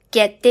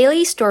Get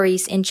daily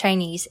stories in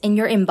Chinese in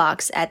your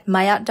inbox at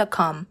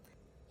maayot.com.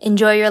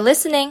 Enjoy your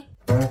listening!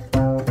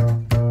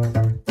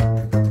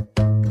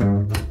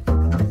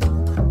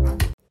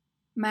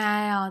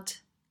 maayot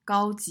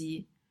高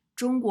级，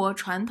中国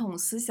传统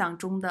思想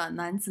中的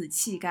男子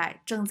气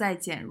概正在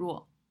减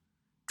弱。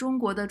中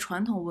国的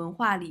传统文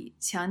化里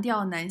强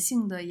调男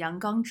性的阳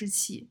刚之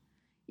气，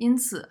因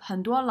此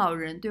很多老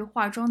人对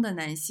化妆的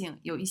男性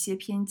有一些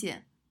偏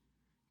见。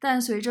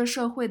但随着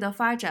社会的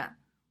发展，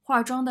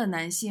化妆的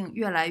男性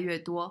越来越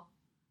多，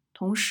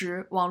同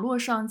时网络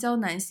上教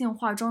男性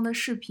化妆的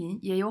视频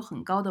也有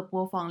很高的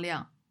播放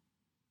量。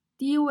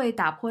第一位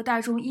打破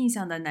大众印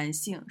象的男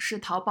性是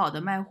淘宝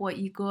的卖货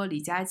一哥李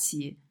佳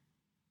琦。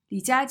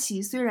李佳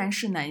琦虽然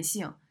是男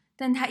性，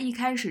但他一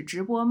开始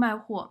直播卖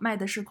货卖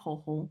的是口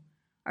红，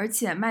而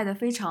且卖得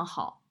非常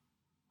好。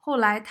后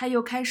来他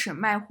又开始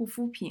卖护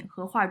肤品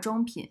和化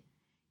妆品，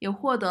也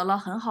获得了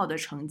很好的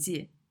成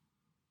绩。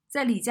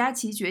在李佳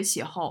琦崛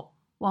起后，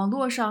网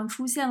络上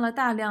出现了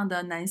大量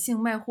的男性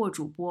卖货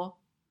主播，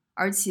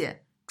而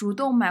且主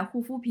动买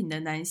护肤品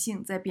的男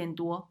性在变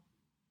多。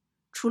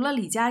除了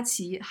李佳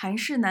琦，韩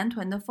式男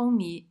团的风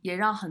靡也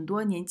让很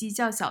多年纪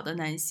较小的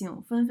男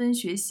性纷纷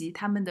学习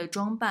他们的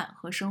装扮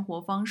和生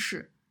活方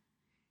式，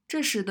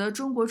这使得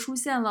中国出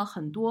现了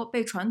很多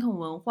被传统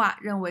文化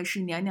认为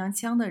是娘娘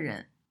腔的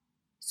人。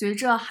随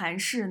着韩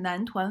式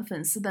男团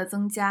粉丝的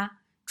增加，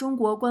中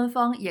国官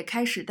方也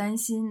开始担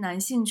心男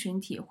性群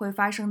体会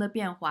发生的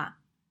变化。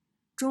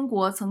中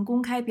国曾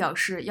公开表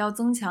示要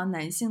增强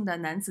男性的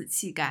男子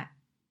气概。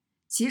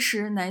其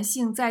实男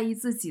性在意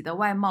自己的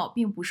外貌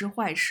并不是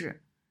坏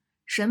事，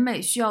审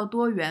美需要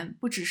多元，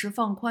不只是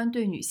放宽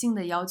对女性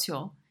的要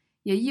求，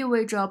也意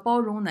味着包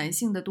容男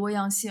性的多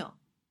样性。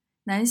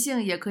男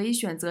性也可以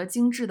选择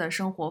精致的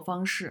生活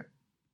方式。